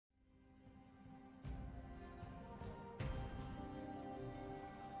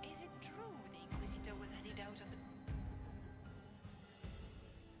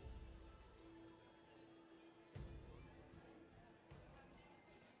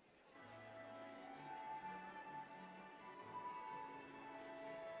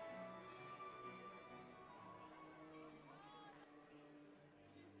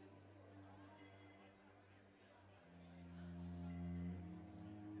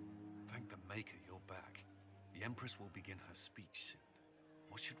Maker, you're back. The Empress will begin her speech soon.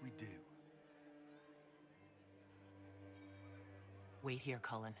 What should we do? Wait here,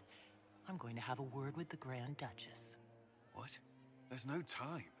 Cullen. I'm going to have a word with the Grand Duchess. What? There's no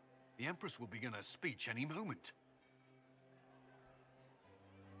time. The Empress will begin her speech any moment.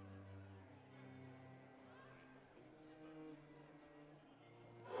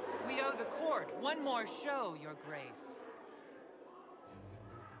 We owe the court one more show, Your Grace.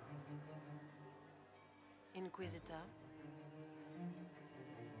 Inquisitor?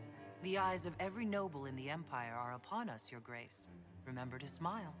 The eyes of every noble in the Empire are upon us, Your Grace. Remember to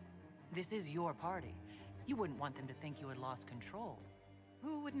smile. This is your party. You wouldn't want them to think you had lost control.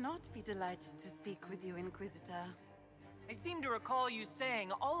 Who would not be delighted to speak with you, Inquisitor? I seem to recall you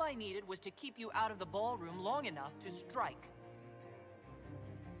saying all I needed was to keep you out of the ballroom long enough to strike.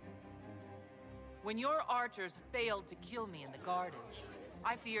 When your archers failed to kill me in the garden,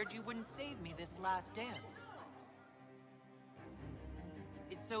 I feared you wouldn't save me this last dance.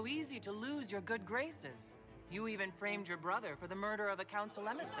 It's so easy to lose your good graces. You even framed your brother for the murder of a council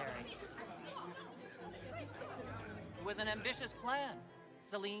emissary. It was an ambitious plan.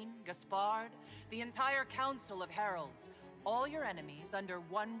 Celene, Gaspard, the entire council of heralds, all your enemies under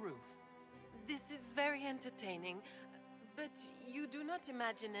one roof. This is very entertaining, but you do not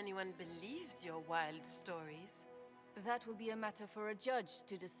imagine anyone believes your wild stories? That will be a matter for a judge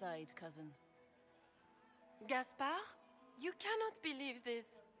to decide, cousin. Gaspard? You cannot believe this.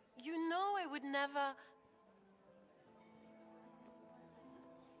 You know I would never...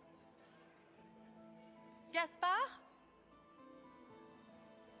 Gaspard?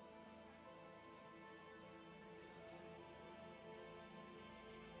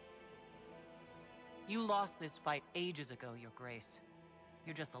 You lost this fight ages ago, Your Grace.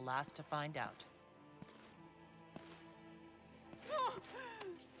 You're just the last to find out.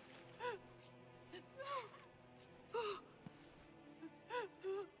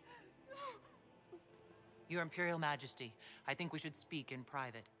 Your Imperial Majesty, I think we should speak in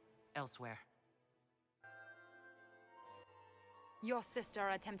private, elsewhere. Your sister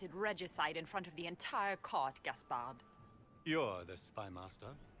attempted regicide in front of the entire court, Gaspard. You're the spy master.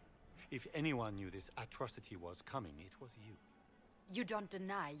 If anyone knew this atrocity was coming, it was you. You don't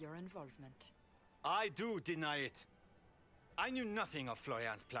deny your involvement. I do deny it. I knew nothing of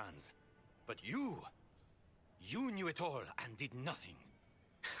Florian's plans. But you knew it all and did nothing.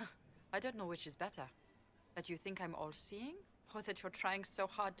 I don't know which is better. That you think I'm all-seeing, or that you're trying so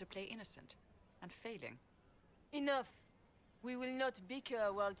hard to play innocent and failing. Enough! We will not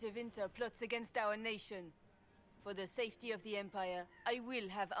bicker while Tevinter plots against our nation. For the safety of the Empire, I will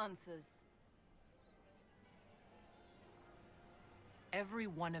have answers. Every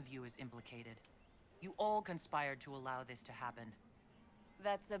one of you is implicated. You all conspired to allow this to happen.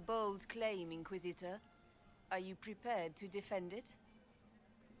 That's a bold claim, Inquisitor. Are you prepared to defend it?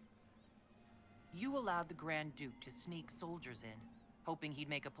 You allowed the Grand Duke to sneak soldiers in, hoping he'd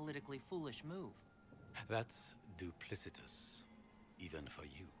make a politically foolish move. That's duplicitous. Even for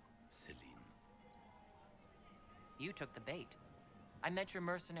you, Celene. You took the bait. I met your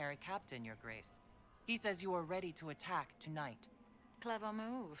mercenary captain, Your Grace. He says you are ready to attack tonight. Clever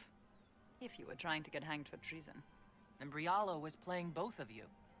move. If you were trying to get hanged for treason. And Briala was playing both of you.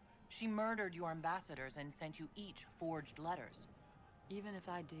 She murdered your ambassadors and sent you each forged letters. Even if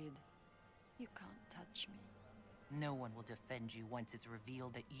I did, you can't touch me. No one will defend you once it's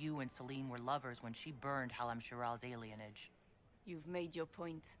revealed that you and Celene were lovers when she burned Hallam Shiral's alienage. You've made your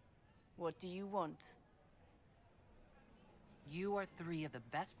point. What do you want? You are three of the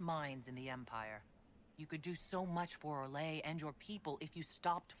best minds in the Empire. You could do so much for Orlais and your people if you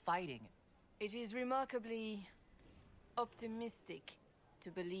stopped fighting. It is remarkably optimistic to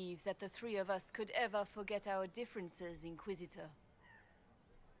believe that the three of us could ever forget our differences, Inquisitor.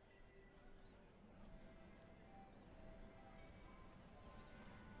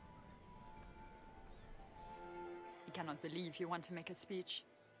 I cannot believe you want to make a speech.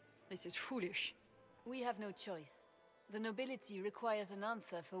 This is foolish. We have no choice. The nobility requires an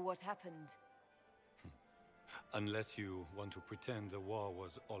answer for what happened. Unless you want to pretend the war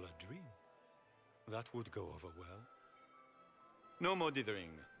was all a dream. That would go over well. No more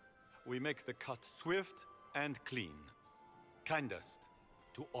dithering. We make the cut swift and clean. Kindest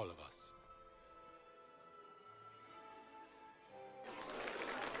to all of us.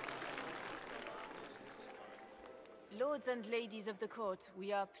 Lords and ladies of the court,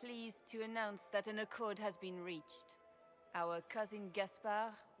 we are pleased to announce that an accord has been reached. Our cousin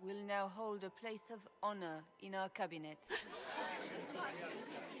Gaspard will now hold a place of honor in our cabinet.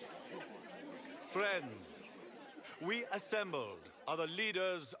 Friends, we assembled are the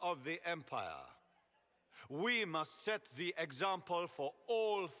leaders of the Empire. We must set the example for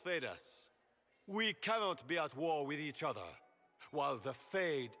all Thedas. We cannot be at war with each other, while the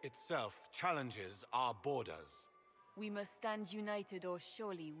Fade itself challenges our borders. We must stand united, or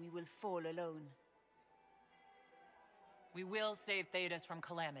surely we will fall alone. We will save Thedas from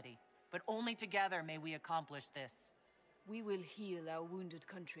calamity, but only together may we accomplish this. We will heal our wounded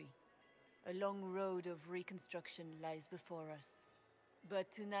country. A long road of reconstruction lies before us.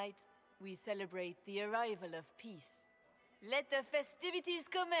 But tonight, we celebrate the arrival of peace. Let the festivities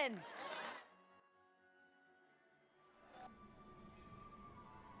commence!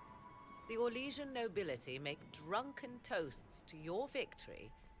 The Orlesian nobility make drunken toasts to your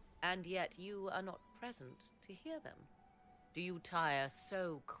victory, and yet you are not present to hear them. Do you tire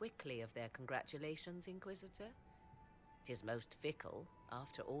so quickly of their congratulations, Inquisitor? 'Tis most fickle,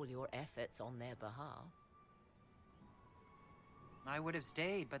 after all your efforts on their behalf. I would have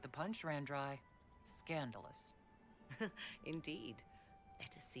stayed, but the punch ran dry. Scandalous. Indeed.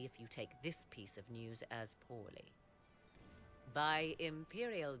 Let us see if you take this piece of news as poorly. By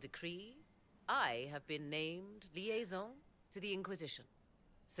imperial decree, I have been named liaison to the Inquisition.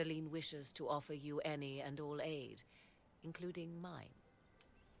 Celene wishes to offer you any and all aid, including mine.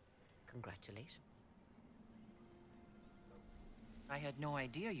 Congratulations. I had no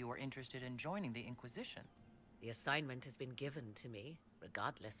idea you were interested in joining the Inquisition. The assignment has been given to me,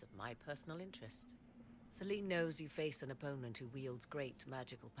 regardless of my personal interest. Celene knows you face an opponent who wields great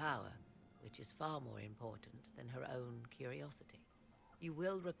magical power, which is far more important than her own curiosity. You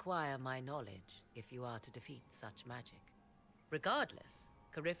will require my knowledge if you are to defeat such magic. Regardless,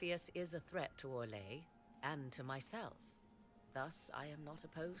 Corypheus is a threat to Orlais and to myself. Thus, I am not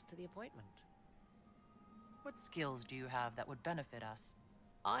opposed to the appointment. What skills do you have that would benefit us?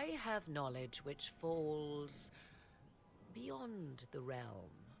 I have knowledge which falls beyond the realm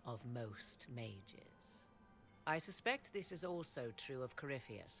of most mages. I suspect this is also true of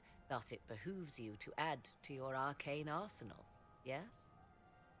Corypheus, thus it behooves you to add to your arcane arsenal, yes?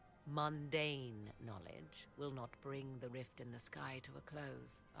 Mundane knowledge will not bring the rift in the sky to a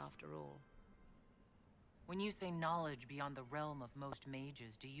close, after all. When you say knowledge beyond the realm of most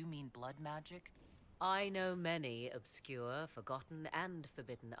mages, do you mean blood magic? I know many obscure, forgotten, and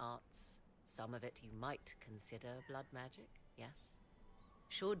forbidden arts. Some of it you might consider blood magic, yes?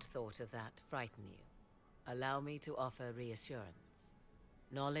 Should thought of that frighten you, allow me to offer reassurance.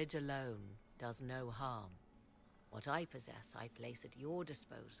 Knowledge alone does no harm. What I possess, I place at your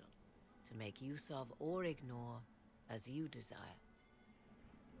disposal to make use of or ignore as you desire.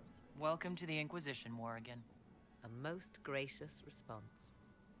 Welcome to the Inquisition, Morrigan. A most gracious response.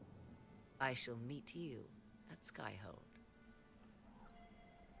 I shall meet you at Skyhold.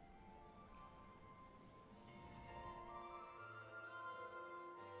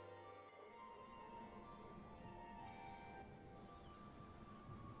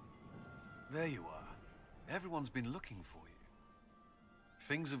 There you are. Everyone's been looking for you.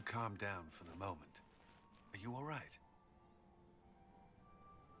 Things have calmed down for the moment. Are you all right?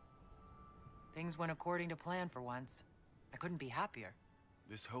 Things went according to plan for once. I couldn't be happier.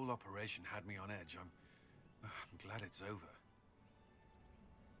 This whole operation had me on edge. I'm glad it's over.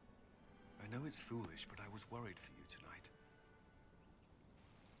 I know it's foolish, but I was worried for you tonight.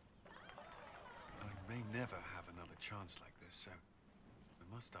 I may never have another chance like this, so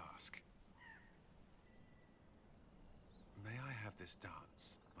I must ask. May I have this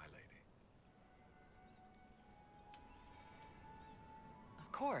dance, my lady? Of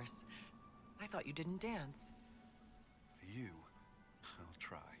course. I thought you didn't dance. For you, I'll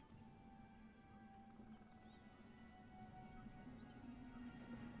try.